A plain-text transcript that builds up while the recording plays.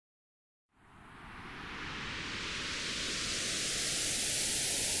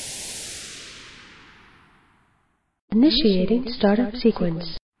Initiating startup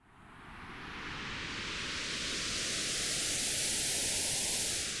sequence.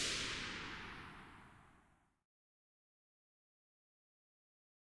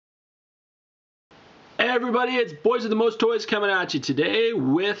 Hey everybody, it's Boys with the Most Toys coming at you today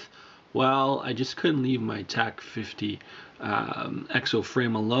with, well, I just couldn't leave my TAC 50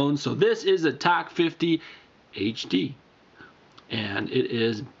 Exoframe alone. So this is a TAC 50HD. And it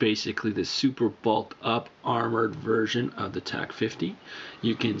is basically the super bulked up armored version of the TAC 50.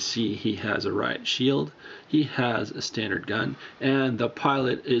 You can see he has a riot shield, he has a standard gun, and the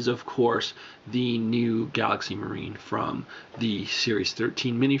pilot is of course the new Galaxy Marine from the Series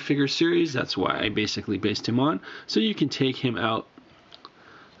 13 minifigure series. That's why I basically based him on. So you can take him out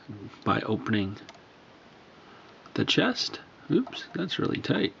by opening the chest. Oops, that's really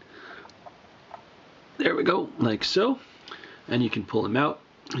tight. There we go, like so. And you can pull him out.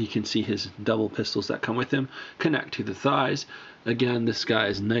 You can see his double pistols that come with him connect to the thighs. Again, this guy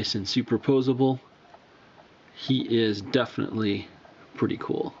is nice and superposable. He is definitely pretty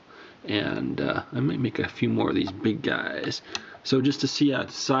cool. And I might make a few more of these big guys. So just to see a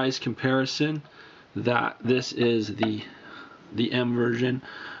size comparison, that this is the M version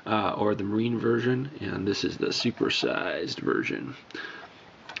or the Marine version, and this is the supersized version.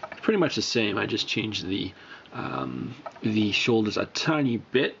 Pretty much the same. I just changed the shoulders a tiny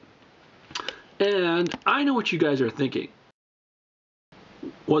bit. And I know what you guys are thinking.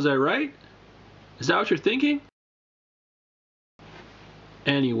 Was I right? Is that what you're thinking?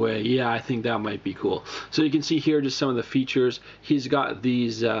 Anyway, yeah, I think that might be cool. So you can see here just some of the features. He's got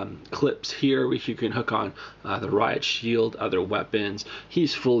these clips here which you can hook on the riot shield, other weapons.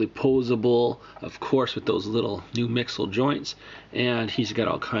 He's fully posable, of course, with those little new mixel joints, and he's got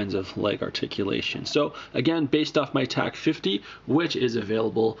all kinds of leg articulation. So again, based off my TAC 50, which is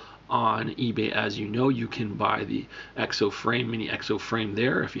available on eBay. As you know, you can buy the Exoframe, mini Exoframe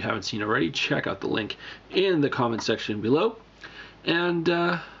there. If you haven't seen already, check out the link in the comment section below. And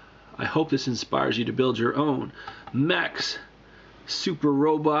I hope this inspires you to build your own mechs, super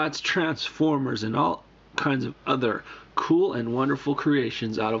robots, transformers, and all kinds of other cool and wonderful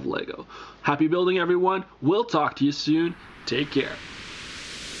creations out of Lego. Happy building, everyone. We'll talk to you soon. Take care.